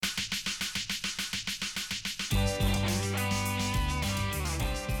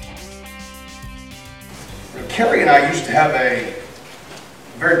Carrie and I used to have a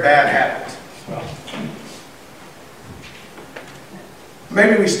very bad habit. Well,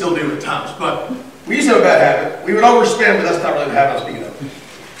 maybe we still do at times, but we used to have a bad habit. We would overspend, but that's not really the habit I'm speaking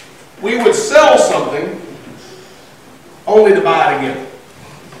of. We would sell something only to buy it again.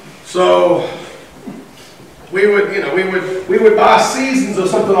 So we would buy seasons of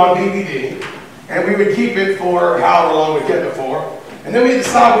something on DVD, and we would keep it for however long we kept it for. And then we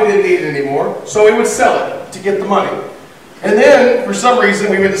decided we didn't need it anymore, so we would sell it to get the money. And then, for some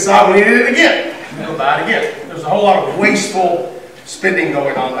reason, we would decide we needed it again. And we'll buy it again. There's a whole lot of wasteful spending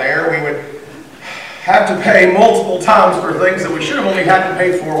going on there. We would have to pay multiple times for things that we should have only had to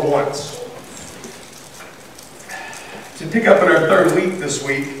pay for once. To pick up in our third week this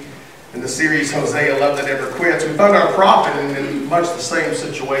week, in the series Hosea, Love That Never Quits, we found our prophet in much the same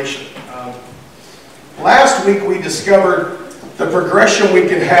situation. Last week we discovered the progression we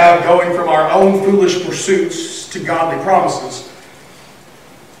can have going from our own foolish pursuits to godly promises.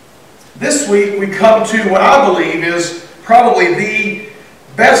 This week we come to what I believe is probably the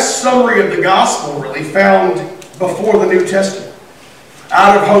best summary of the gospel really found before the New Testament.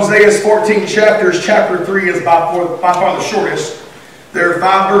 Out of Hosea's 14 chapters, chapter 3 is by far the shortest. There are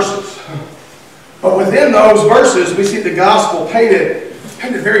 5 verses. But within those verses we see the gospel painted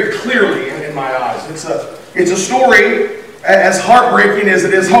very clearly in my eyes. It's a story as heartbreaking as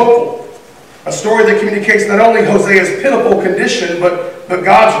it is hopeful. A story that communicates not only Hosea's pitiful condition, but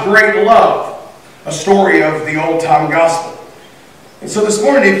God's great love. A story of the old-time gospel. And so this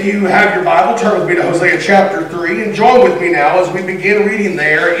morning, if you have your Bible, turn with me to Hosea chapter 3, and join with me now as we begin reading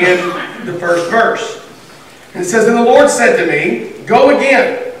there in the first verse. And it says, "And the Lord said to me, Go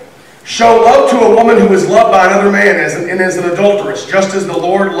again, show love to a woman who is loved by another man and is an adulteress, just as the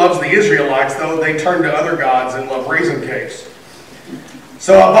Lord loves the Israelites, though they turn to other gods and love raisin cakes.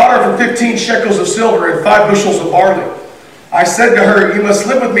 So I bought her for 15 shekels of silver and 5 bushels of barley. I said to her, You must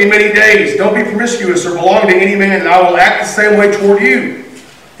live with me many days. Don't be promiscuous or belong to any man, and I will act the same way toward you.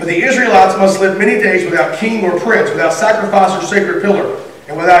 For the Israelites must live many days without king or prince, without sacrifice or sacred pillar,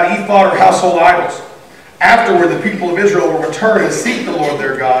 and without ephod or household idols. Afterward, the people of Israel will return and seek the Lord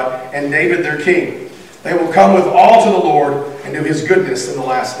their God and David their king. They will come with all to the Lord and do his goodness in the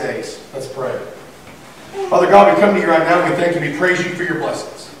last days." Let's pray. Father God, we come to you right now and we thank you and we praise you for your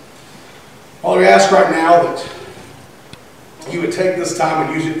blessings. Father, we ask right now that you would take this time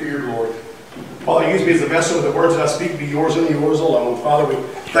and use it for your glory. Father, use me as a vessel with the words that I speak be yours and yours alone. Father, we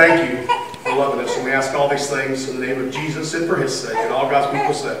thank you for loving us, and we ask all these things in the name of Jesus and for his sake. And all God's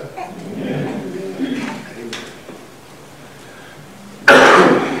people said. Amen.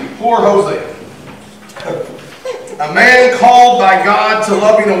 Poor Hosea. A man called by God to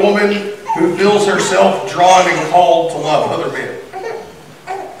loving a woman who feels herself drawn and called to love other men.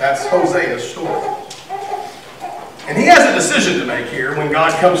 That's Hosea's story. And he has a decision to make here when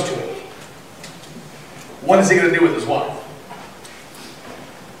God comes to him. What is he going to do with his wife?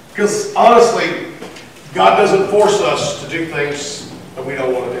 Because honestly, God doesn't force us to do things that we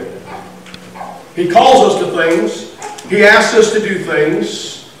don't want to do. He calls us to things. He asks us to do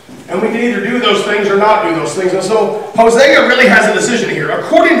things. And we can either do those things or not do those things. And so Hosea really has a decision here.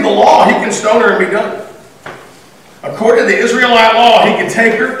 According to the law, he can stone her and be done. According to the Israelite law, he can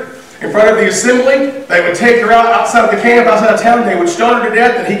take her in front of the assembly. They would take her out outside of the camp, outside of town. They would stone her to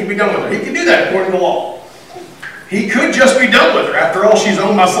death, and he could be done with her. He can do that according to the law. He could just be done with her. After all, she's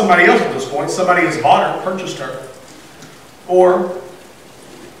owned by somebody else at this point. Somebody has bought her, purchased her. Or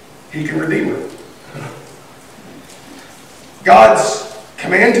he can redeem her. God's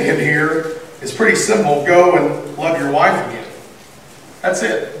command to him here is pretty simple. Go and love your wife again. That's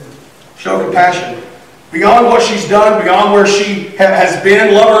it. Show compassion. Beyond what she's done, beyond where she has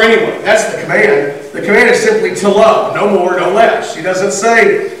been, love her anyway. That's the command. The command is simply to love. No more, no less. He doesn't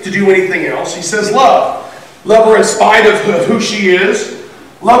say to do anything else. He says love. Love her in spite of who she is.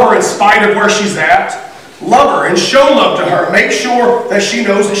 Love her in spite of where she's at. Love her and show love to her. Make sure that she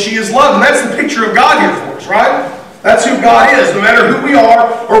knows that she is loved. And that's the picture of God here for us, right? That's who God is. No matter who we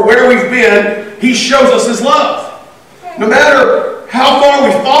are or where we've been, he shows us his love. No matter how far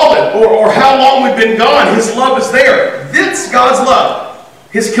we've fallen or how long we've been gone, his love is there. That's God's love.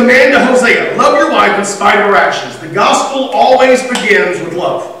 His command to Hosea, love your wife in spite of her actions. The gospel always begins with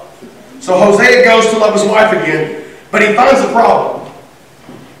love. So Hosea goes to love his wife again, but he finds a problem.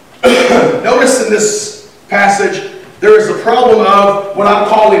 Notice in this passage, there is a problem of what I'm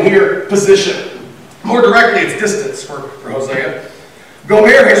calling here position. More directly, it's distance for Hosea.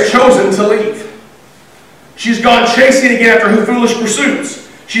 Gomer has chosen to leave. She's gone chasing again after her foolish pursuits.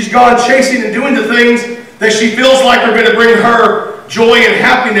 She's gone chasing and doing the things that she feels like are going to bring her joy and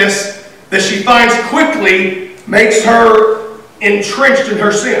happiness that she finds quickly makes her entrenched in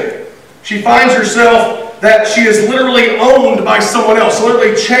her sin. She finds herself that she is literally owned by someone else,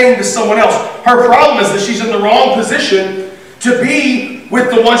 literally chained to someone else. Her problem is that she's in the wrong position to be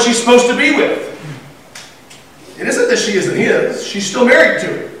with the one she's supposed to be with. It isn't that she isn't his. She's still married to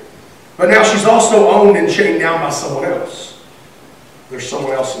him. But now she's also owned and chained down by someone else. There's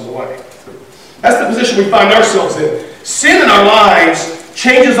someone else in the way. That's the position we find ourselves in. Sin in our lives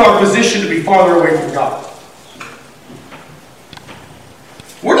changes our position to be farther away from God.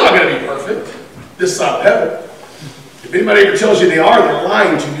 We're not going to be perfect this side of heaven. If anybody ever tells you they are, they're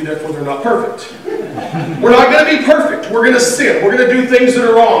lying to you, therefore they're not perfect. We're not going to be perfect. We're going to sin. We're going to do things that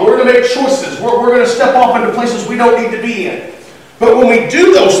are wrong. We're going to make choices. We're going to step off into places we don't need to be in. But when we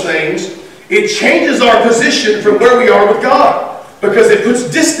do those things, it changes our position from where we are with God, because it puts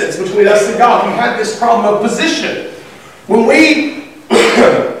distance between us and God. We have this problem of position. When we,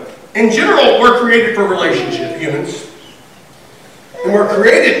 in general, we're created for relationship, humans. And we're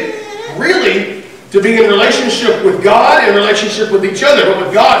created, really, to be in relationship with God and relationship with each other, but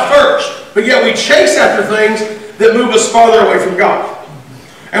with God first. But yet we chase after things that move us farther away from God.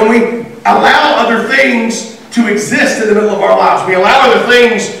 And we allow other things to exist in the middle of our lives. We allow other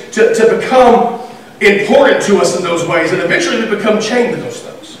things to become important to us in those ways, and eventually we become chained to those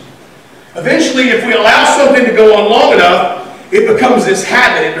things. Eventually, if we allow something to go on long enough, it becomes this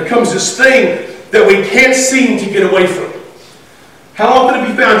habit, it becomes this thing that we can't seem to get away from. How often have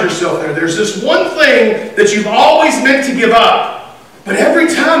you found yourself there? There's this one thing that you've always meant to give up, but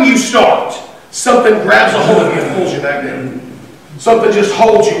every time you start, something grabs a hold of you and pulls you back down. Something just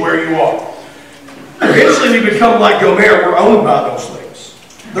holds you where you are. Eventually we become like Gomer, we're owned by those things.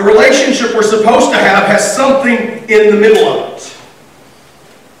 The relationship we're supposed to have has something in the middle of it.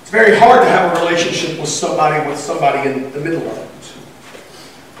 It's very hard to have a relationship with somebody in the middle of it.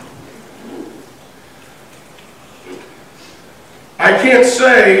 I can't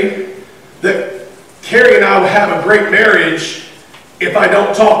say that Carrie and I will have a great marriage if I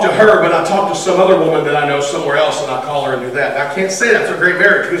don't talk to her, but I talk to some other woman that I know somewhere else and I call her and do that. I can't say that's a great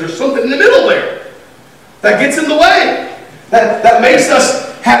marriage because there's something in the middle there that gets in the way, that makes us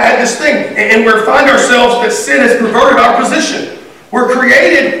have this thing. And we find ourselves that sin has perverted our position. We're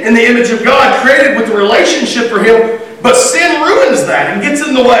created in the image of God, created with the relationship for Him, but sin ruins that and gets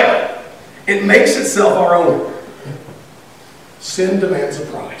in the way. It makes itself our own. Sin demands a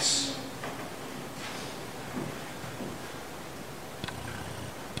price.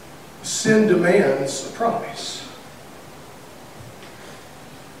 Sin demands a price.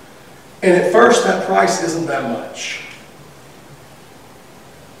 And at first, that price isn't that much.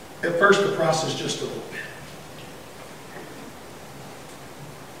 At first, the price is just a little bit.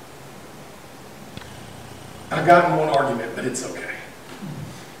 I got in one argument, but it's okay.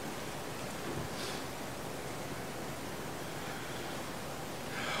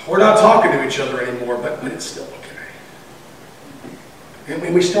 We're not talking to each other anymore, but it's still okay.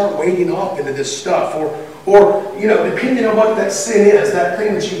 And we start wading off into this stuff, or depending on what that sin is, that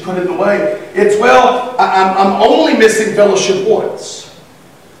thing that you put in the way, it's, well, I'm only missing fellowship once.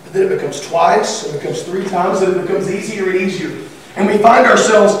 But then it becomes twice, it becomes 3 times, and it becomes easier and easier. And we find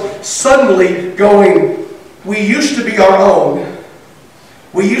ourselves suddenly going, we used to be our own.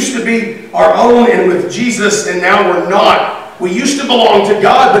 We used to be our own and with Jesus, and now we're not. We used to belong to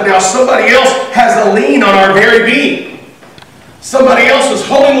God, but now somebody else has a lien on our very being. Somebody else is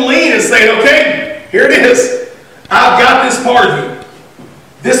holding the lien and saying, okay, here it is. I've got this part of you.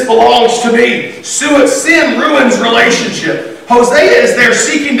 This belongs to me. Sin ruins relationship. Hosea is there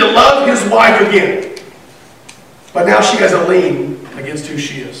seeking to love his wife again. But now she has a lien against who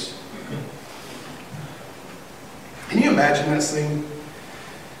she is. Can you imagine that scene?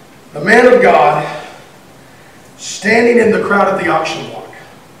 The man of God standing in the crowd at the auction block,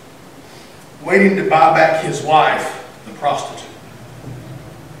 waiting to buy back his wife, the prostitute.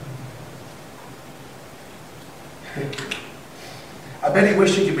 I bet he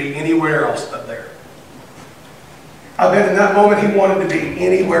wished he could be anywhere else but there. I bet in that moment he wanted to be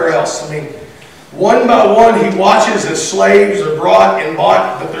anywhere else. I mean, one by one he watches as slaves are brought and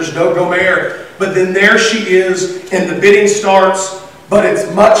bought, but there's no Gomer. But then there she is, and the bidding starts, but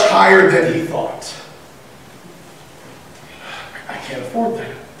it's much higher than he thought. I can't afford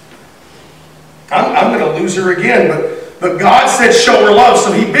that. I'm going to lose her again, but God said show her love,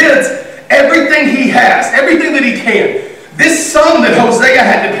 so he bids everything he has, everything that he can. This sum that Hosea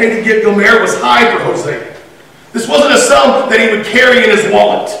had to pay to get Gomer was high for Hosea. This wasn't a sum that he would carry in his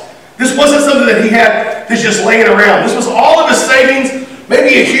wallet. This wasn't something that he had that's just laying around. This was all of his savings,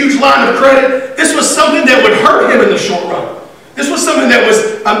 maybe a huge line of credit. This was something that would hurt him in the short run. This was something that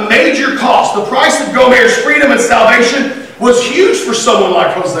was a major cost. The price of Gomer's freedom and salvation was huge for someone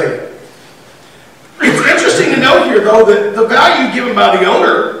like Hosea. It's interesting to note here, though, that the value given by the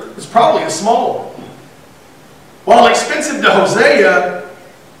owner is probably a small one. While expensive to Hosea,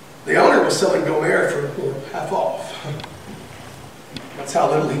 the owner was selling Gomer for half off. That's how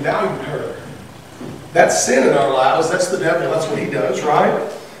little he valued her. That's sin in our lives. That's the devil. That's what he does,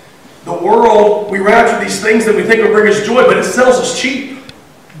 right? The world, we run after these things that we think will bring us joy, but it sells us cheap.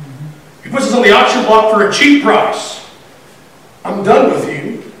 He puts us on the auction block for a cheap price. I'm done with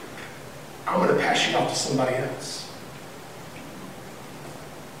you. I'm going to pass you off to somebody else.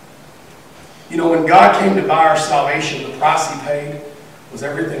 You know, when God came to buy our salvation, the price he paid was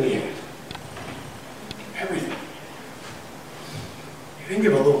everything he had. Everything. He didn't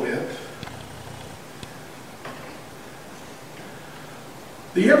give a little bit.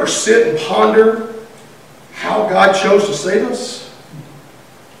 Do you ever sit and ponder how God chose to save us?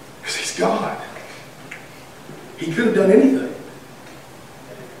 Because he's God. He could have done anything.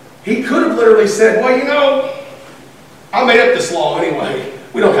 He could have literally said, well, you know, I made up this law anyway.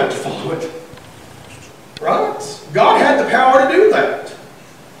 We don't have to follow it. Right? God had the power to do that.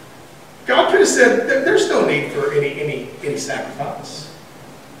 God could have said, there's no need for any sacrifice.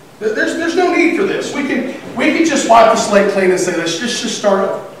 There's no need for this. We can just wipe the slate clean and say, let's just start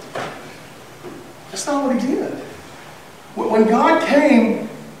over. That's not what he did. When God came,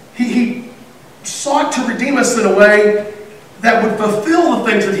 he sought to redeem us in a way that would fulfill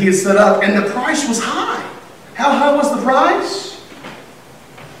the things that he had set up, and the price was high. How high was the price?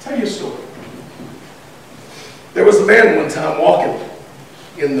 I'll tell you a story. There was a man one time walking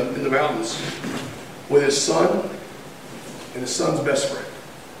in the mountains with his son and his son's best friend.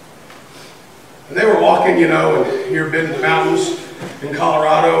 And they were walking, you know, and you've been in the mountains in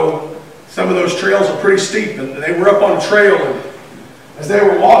Colorado. Some of those trails are pretty steep, and they were up on a trail, and as they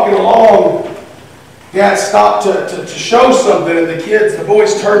were walking along, Dad stopped to show something, and the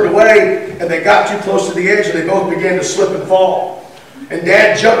boys turned away, and they got too close to the edge, and they both began to slip and fall. And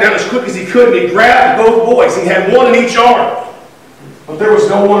Dad jumped down as quick as he could, and he grabbed both boys. He had one in each arm. But there was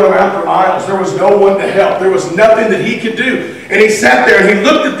no one around for miles. There was no one to help. There was nothing that he could do. And he sat there, and he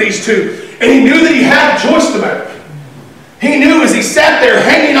looked at these two, and he knew that he had a choice to make. He knew as he sat there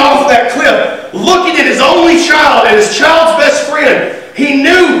hanging off that cliff, looking at his only child and his child's best friend, he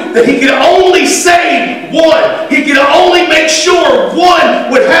knew that he could only save one. He could only make sure one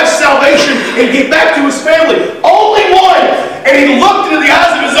would have salvation and get back to his family. Only one. And he looked into the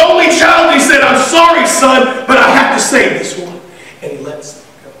eyes of his only child and he said, I'm sorry, son, but I have to save this one. And he lets them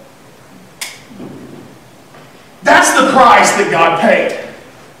go. That's the price that God paid.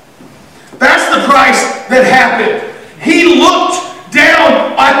 That's the price that happened. He looked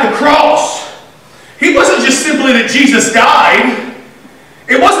down at the cross. He wasn't just simply that Jesus died.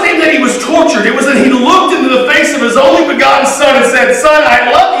 It wasn't even that he was tortured. It was that he looked into the face of his only begotten son and said, son, I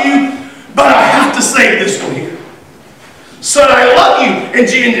love you, but I have to save this one here. Son, I love you. And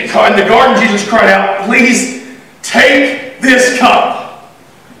in the garden, Jesus cried out, please take this cup.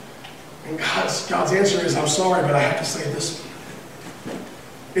 And God's answer is, I'm sorry, but I have to save this one.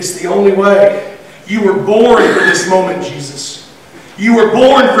 It's the only way. You were born for this moment, Jesus. You were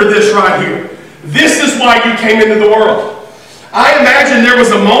born for this right here. This is why you came into the world. I imagine there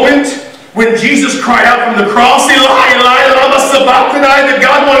was a moment when Jesus cried out from the cross, Eli, Eli, lama sabachthani, that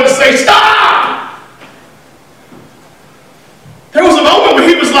God wanted to say, stop! There was a moment when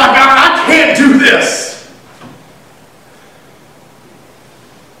he was like, I can't do this.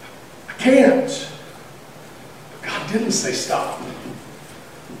 I can't. But God didn't say stop.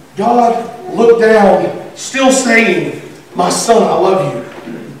 God looked down, still saying, my son, I love you.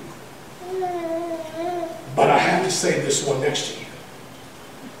 But I have to save this one next to you.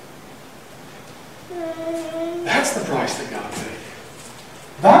 That's the price that God paid.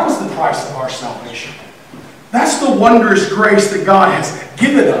 That was the price of our salvation. That's the wondrous grace that God has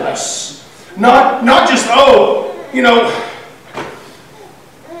given us. Not just, oh, you know,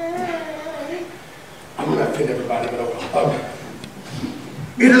 I'm going to offend everybody, but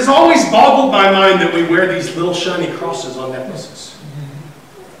it has always boggled my mind that we wear these little shiny crosses on necklaces.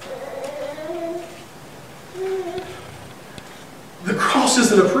 The cross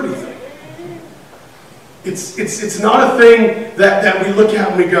isn't a pretty thing. It's not a thing that we look at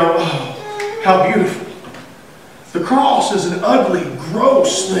and we go, oh, how beautiful. The cross is an ugly,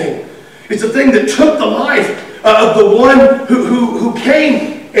 gross thing. It's a thing that took the life of the one who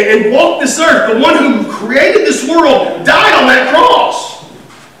came and walked this earth. The one who created this world died on that cross.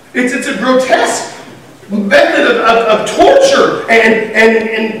 It's a grotesque method of torture,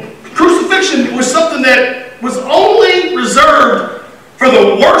 and crucifixion was something that was only reserved for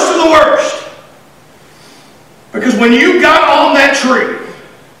the worst of the worst. Because when you got on that tree,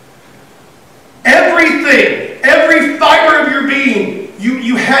 everything, every fiber of your being,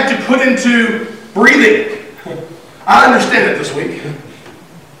 you had to put into breathing. I understand it this week.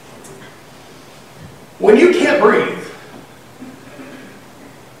 When you can't breathe,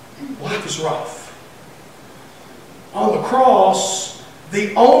 life is rough. On the cross,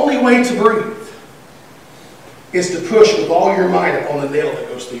 the only way to breathe is to push with all your might upon the nail that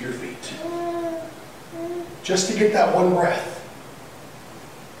goes through your feet. Just to get that one breath.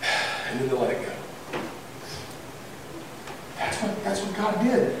 And then to let it go. That's what God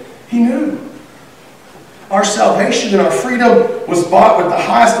did. He knew. Our salvation and our freedom was bought with the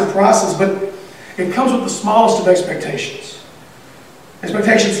highest of prices, but it comes with the smallest of expectations.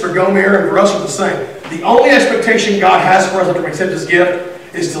 Expectations for Gomer and for us are the same. The only expectation God has for us after we accept His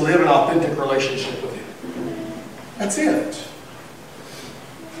gift is to live an authentic relationship with Him. That's it.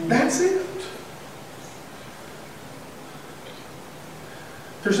 That's it.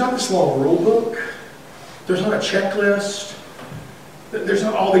 There's not this long rule book. There's not a checklist. There's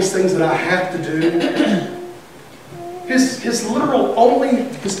not all these things that I have to do. His literal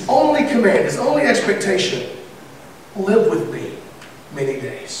his only command, His only expectation, live with me many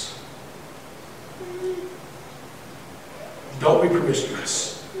days. Don't be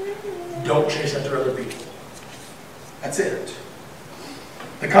promiscuous. Don't chase after other people. That's it.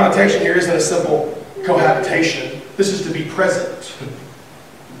 The connotation here isn't a simple cohabitation. This is to be present,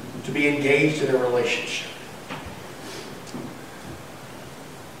 to be engaged in a relationship.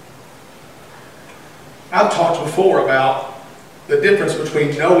 I've talked before about the difference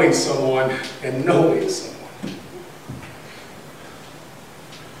between knowing someone and knowing someone.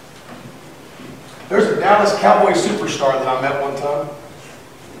 There's a Dallas Cowboy superstar that I met one time.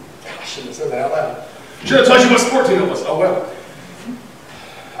 I shouldn't have said that out loud. Should have told you what sport team it was. Oh well.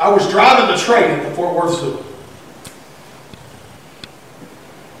 I was driving the train at the Fort Worth Zoo.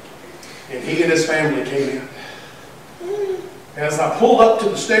 And he and his family came in. And as I pulled up to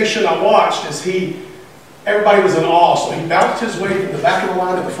the station, I watched as everybody was in awe, so he bounced his way from the back of the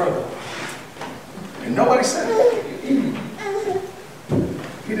line to the front of the line. And nobody said anything.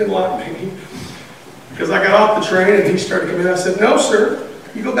 He didn't like me. Because I got off the train and he started coming in. I said, "No, sir,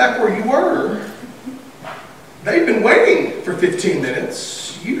 you go back where you were. They've been waiting for 15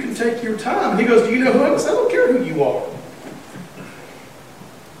 minutes. You can take your time." And he goes, "Do you know who I am?" I said, "I don't care who you are.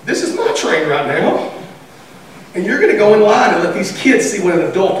 This is my train right now. And you're going to go in line and let these kids see what an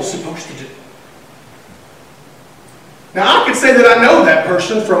adult is supposed to do." Now, I could say that I know that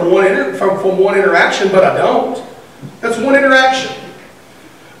person from one interaction, but I don't. That's one interaction.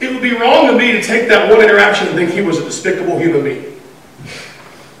 It would be wrong of me to take that one interaction and think he was a despicable human being.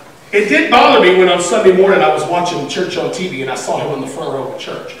 It did bother me when on Sunday morning I was watching church on TV and I saw him in the front row of the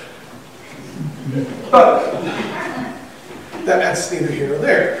church. But that's neither here nor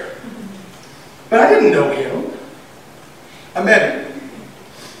there. But I didn't know him. I met him.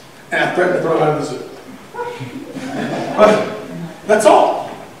 And I threatened to throw him out of the zoo. But that's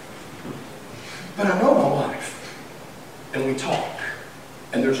all. But I know my wife. And we talk.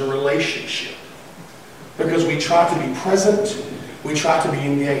 And there's a relationship. Because we try to be present. We try to be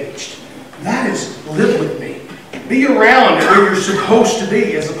engaged. That is, live with me. Be around where you're supposed to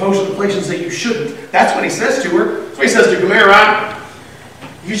be as opposed to the places that you shouldn't. That's what he says to her. That's what he says to Gomer, right?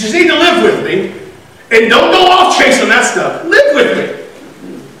 You just need to live with me. And don't go off chasing that stuff. Live with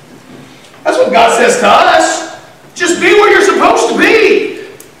me. That's what God says to us. Just be where you're supposed to be.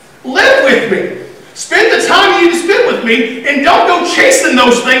 Live with me. Spend the time you need to spend with me, and don't go chasing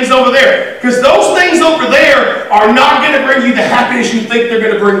those things over there. Because those things over there are not going to bring you the happiness you think they're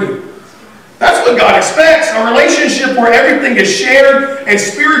going to bring you. That's what God expects. A relationship where everything is shared and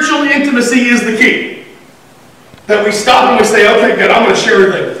spiritual intimacy is the key. That we stop and we say, "Okay, good, I'm going to share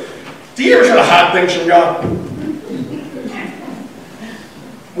everything." Do you ever try to hide things from God?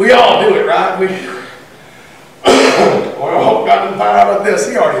 We all do it, right? Well, I hope God didn't find out about this.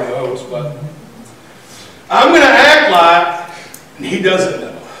 He already knows, but I'm going to act like He doesn't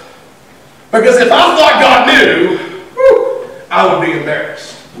know. Because if I thought God knew, I would be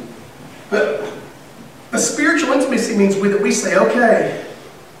embarrassed. But the spiritual intimacy means that we say, okay,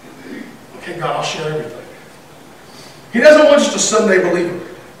 God, I'll share everything. He doesn't want just a Sunday believer.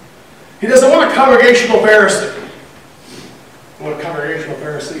 He doesn't want a congregational Pharisee. You know what a congregational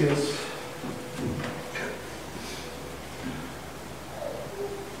Pharisee is?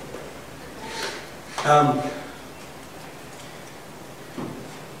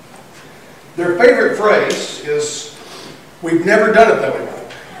 Their favorite phrase is, "We've never done it that way."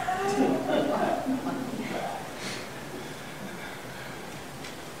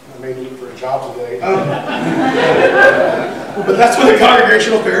 But that's what a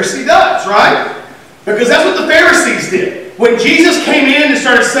congregational Pharisee does, right? Because that's what the Pharisees did. When Jesus came in and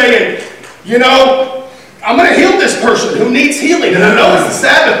started saying, you know, I'm going to heal this person who needs healing, and I know it's the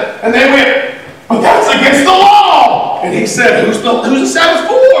Sabbath. And they went, but that's against the law. And he said, who's the Sabbath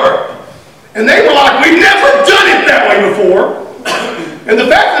for? And they were like, we've never done it that way before. And the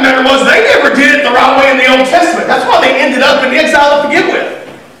fact of the matter was, they never did it the right way in the Old Testament. That's why they ended up in exile to begin with.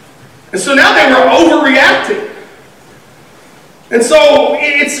 And so now they were overreacting. And so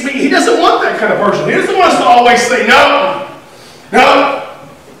he doesn't want that kind of person. He doesn't want us to always say, no, no.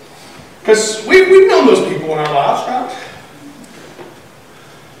 Because we've known those people in our lives, right?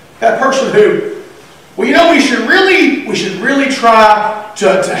 That person who, well, you know, we should really try to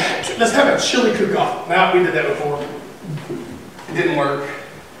let's have a chili cook-off. Now, we did that before. It didn't work.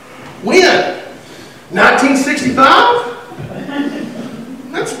 When? 1965?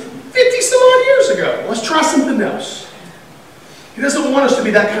 That's 50-some odd years ago. Let's try something else. He doesn't want us to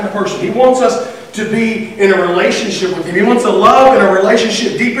be that kind of person. He wants us to be in a relationship with Him. He wants a love and a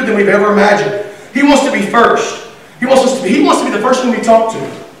relationship deeper than we've ever imagined. He wants to be first. He wants to be the first one we talk to.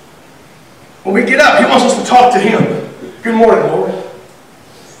 When we get up, He wants us to talk to Him. Good morning, Lord.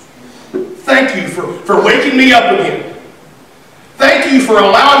 Thank you for waking me up again. Thank you for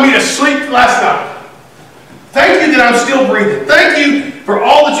allowing me to sleep last night. Thank you that I'm still breathing. Thank you for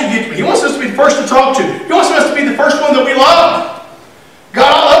all that you give to me. He wants us to be the first to talk to. He wants us to be the first one that we love.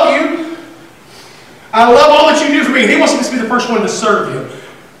 God, I love you. I love all that you do for me. And He wants us to be the first one to serve Him.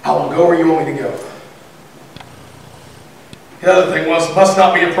 I will go where you want me to go. The other thing was, must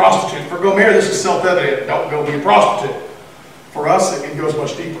not be a prostitute. For Gomer, this is self-evident. Don't go be a prostitute. For us, it goes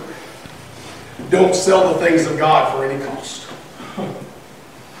much deeper. Don't sell the things of God for any cost.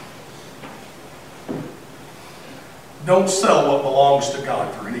 Don't sell what belongs to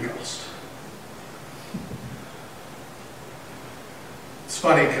God for any cost. It's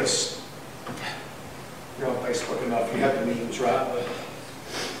funny because you're on Facebook enough, you have the memes, right?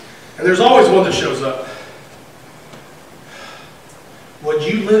 And there's always one that shows up. Would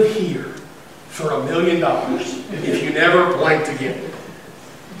you live here for $1 million if you never blanked again?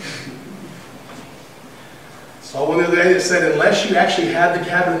 Saw one the other day that said, unless you actually had the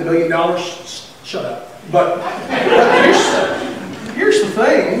cabin of $1 million, shut up. But here's the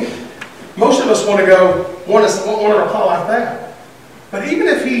thing. Most of us want to reply like that. But even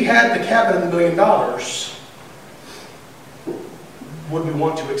if he had the cabin of $1 million, would we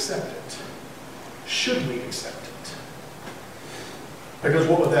want to accept it? Should we accept it? Because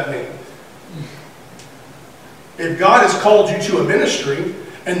what would that mean? If God has called you to a ministry,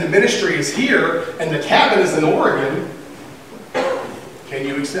 and the ministry is here, and the cabin is in Oregon, can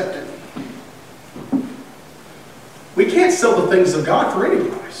you accept it? We can't sell the things of God for any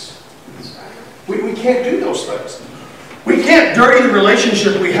price. We can't do those things. We can't dirty the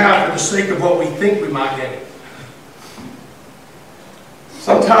relationship we have for the sake of what we think we might gain.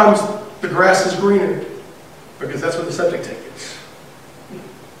 Sometimes the grass is greener, because that's what the septic tank is.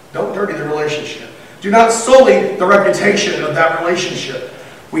 Don't dirty the relationship. Do not sully the reputation of that relationship.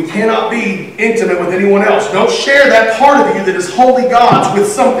 We cannot be intimate with anyone else. Don't share that part of you that is wholly God's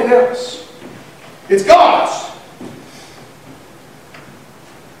with something else. It's God's.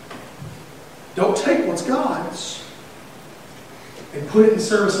 Don't take what's God's and put it in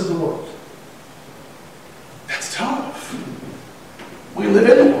service of the world. That's tough. We live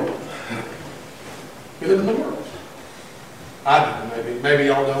in the world. We live in the world. I do, maybe. Maybe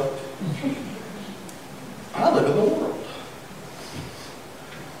y'all don't. I live in the world.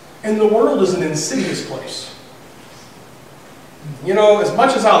 And the world is an insidious place. You know, as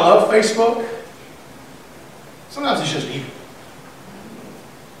much as I love Facebook, sometimes it's just evil.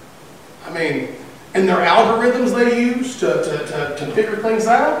 I mean, and their algorithms they use to figure things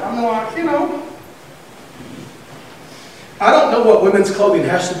out, I'm like, you know, I don't know what women's clothing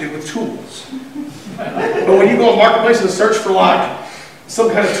has to do with tools. But when you go on Marketplace and search for like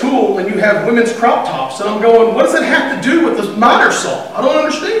some kind of tool and you have women's crop tops, and I'm going, what does it have to do with this miter saw? I don't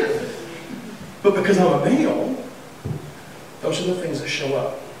understand. But because I'm a male, those are the things that show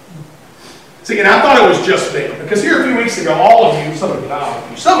up. See, and I thought it was just me, because here a few weeks ago, all of you, some of you,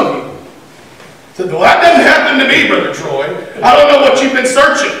 said, well, that doesn't happen to me, Brother Troy. I don't know what you've been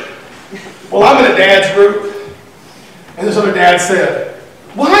searching. Well, I'm in a dad's group, and this other dad said,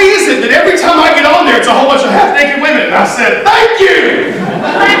 why is it that every time I get on there, it's a whole bunch of half-naked women? And I said, thank you!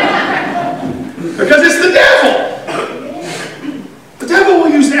 Because it's the devil. The devil will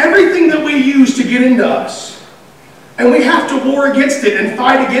use everything that we use to get into us. And we have to war against it and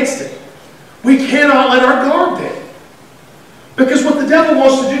fight against it. We cannot let our guard down. Because what the devil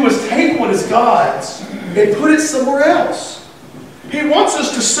wants to do is take what is God's and put it somewhere else. He wants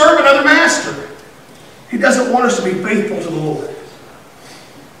us to serve another master. He doesn't want us to be faithful to the Lord.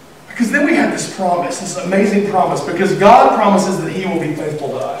 Because then we have this promise, this amazing promise, because God promises that He will be faithful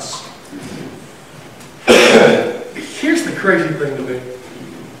to us. Here's the crazy thing to me.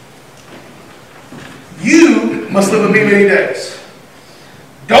 You must live with me many days.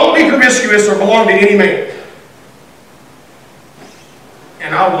 Don't be promiscuous or belong to any man.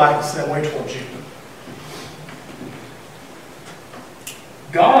 And I would like to say way towards you.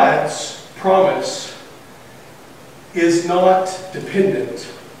 God's promise is not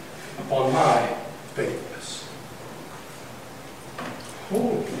dependent upon my faithfulness.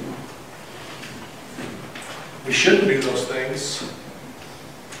 Oh. We shouldn't do those things.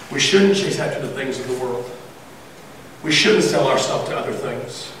 We shouldn't chase after the things of the world. We shouldn't sell ourselves to other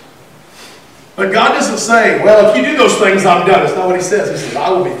things. But God doesn't say, well, if you do those things, I'm done. It's not what He says. He says, I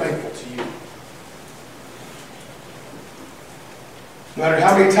will be faithful to you. No matter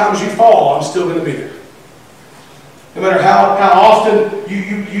how many times you fall, I'm still going to be there. No matter how often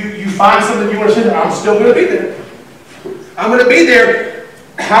you find something you want to say, I'm still going to be there. I'm going to be there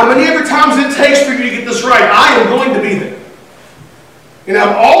how many ever times it takes for you to get this right. I am going to be there. And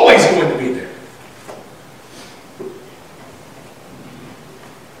I'm always going to be there.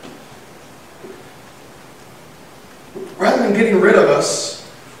 Rather than getting rid of us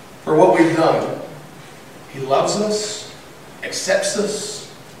for what we've done, He loves us, accepts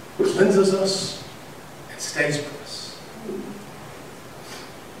us, cleanses us, and stays with us.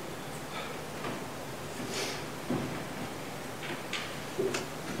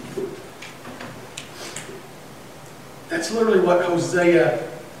 That's literally what Hosea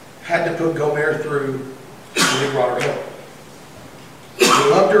had to put Gomer through when he brought her home. He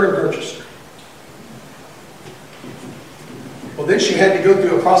loved her and purchased her. Well, then she had to go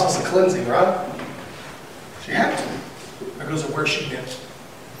through a process of cleansing, right? She had to, because of where she'd been.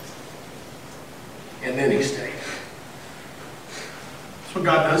 And then He stayed. That's what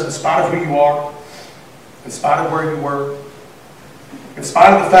God does in spite of who you are, in spite of where you were, in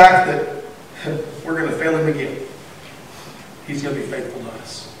spite of the fact that we're going to fail Him again. He's going to be faithful to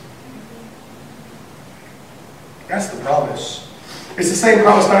us. That's the promise. It's the same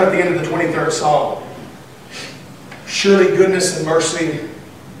promise found at the end of the 23rd Psalm. Surely goodness and mercy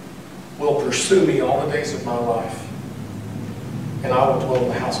will pursue me all the days of my life, and I will dwell in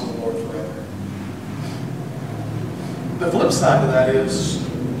the house of the Lord forever. The flip side of that is,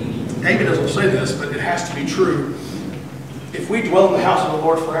 David doesn't say this, but it has to be true. If we dwell in the house of the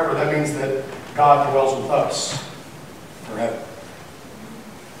Lord forever, that means that God dwells with us forever.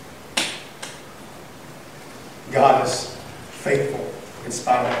 God is faithful in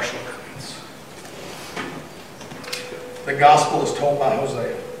spite of our shortcomings. The gospel is told by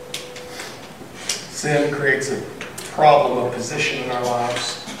Hosea. Sin creates a problem of position in our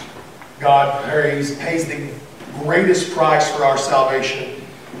lives. God pays the greatest price for our salvation.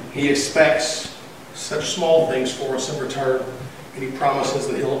 He expects such small things for us in return, and He promises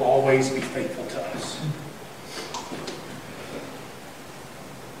that He'll always be faithful to us.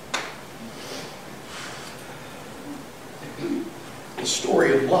 The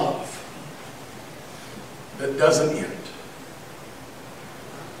story of love that doesn't end.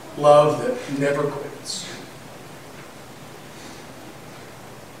 Love that never quits.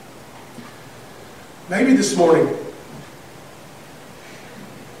 Maybe this morning,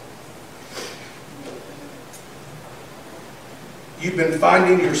 you've been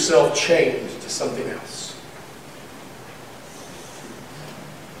finding yourself chained to something else.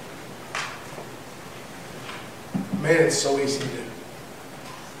 Man, it's so easy to do.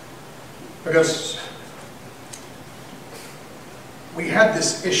 Because we have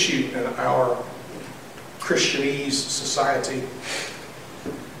this issue in our Christianese society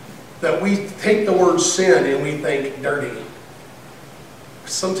that we take the word sin and we think dirty.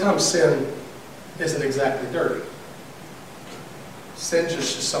 Sometimes sin isn't exactly dirty. Sin's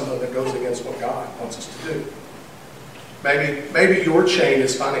just something that goes against what God wants us to do. Maybe your chain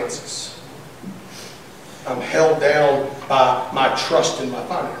is finances. I'm held down by my trust in my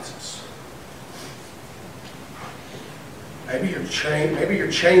finances. Maybe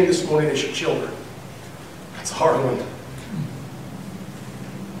your chain this morning is your children. That's a hard one.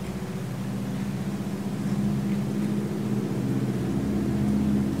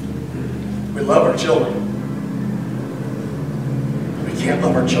 We love our children. We can't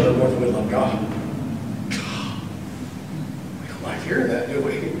love our children more than we love God. We don't like hearing that, do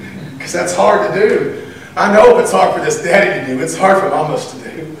we? Because that's hard to do. I know if it's hard for this daddy to do, it's hard for mamas to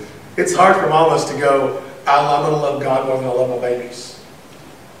do. It's hard for mamas to go, I'm going to love God more than I love my babies.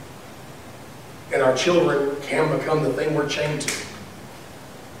 And our children can become the thing we're chained to.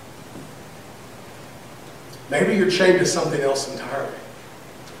 Maybe you're chained to something else entirely.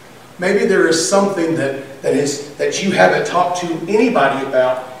 Maybe there is something that you haven't talked to anybody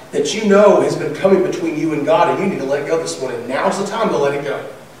about, that you know has been coming between you and God, and you need to let go this morning. Now's the time to let it go.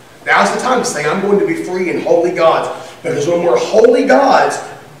 Now's the time to say, I'm going to be free and holy gods. Because when we're holy gods,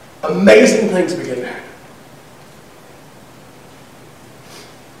 amazing things begin to happen.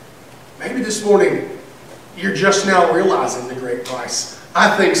 Maybe this morning, you're just now realizing the great price.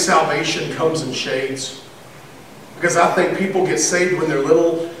 I think salvation comes in shades. Because I think people get saved when they're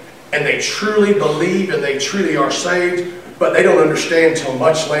little, and they truly believe and they truly are saved, but they don't understand until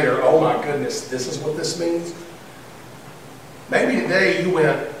much later, oh my goodness, this is what this means. Maybe today you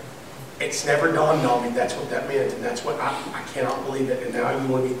went, it's never dawned on me that's what that meant, and that's what I cannot believe it, and now you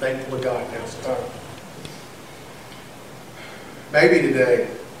want to be thankful to God. Now's the time. Maybe today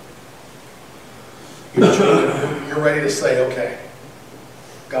you're ready to say, okay,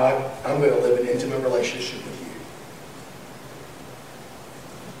 God, I'm going to live an intimate relationship with you.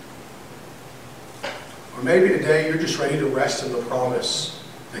 Or maybe today you're just ready to rest in the promise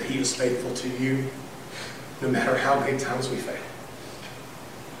that He is faithful to you, no matter how many times we fail.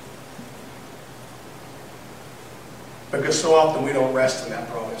 Because so often we don't rest in that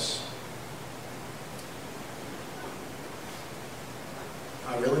promise.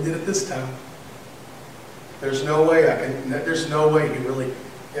 I really did it this time. There's no way there's no way He really,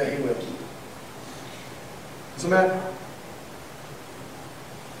 yeah, He will. Doesn't matter.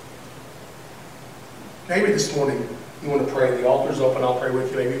 Maybe this morning you want to pray. The altar's open. I'll pray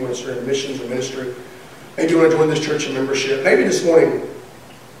with you. Maybe you want to serve in missions or ministry. Maybe you want to join this church in membership. Maybe this morning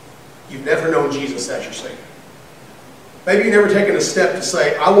you've never known Jesus as your Savior. Maybe you've never taken a step to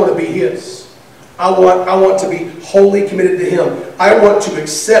say, I want to be His. I want to be wholly committed to Him. I want to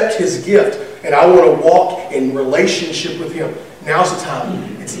accept His gift, and I want to walk in relationship with Him. Now's the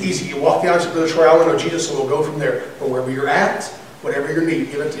time. It's easy. You walk the aisle to Brother Troy, I want to know Jesus, and we'll go from there. But wherever you're at, whatever your need,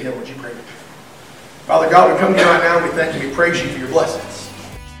 give it to Him. Would you pray with me? Father God, we come to you right now, and we thank you, we praise you for your blessing.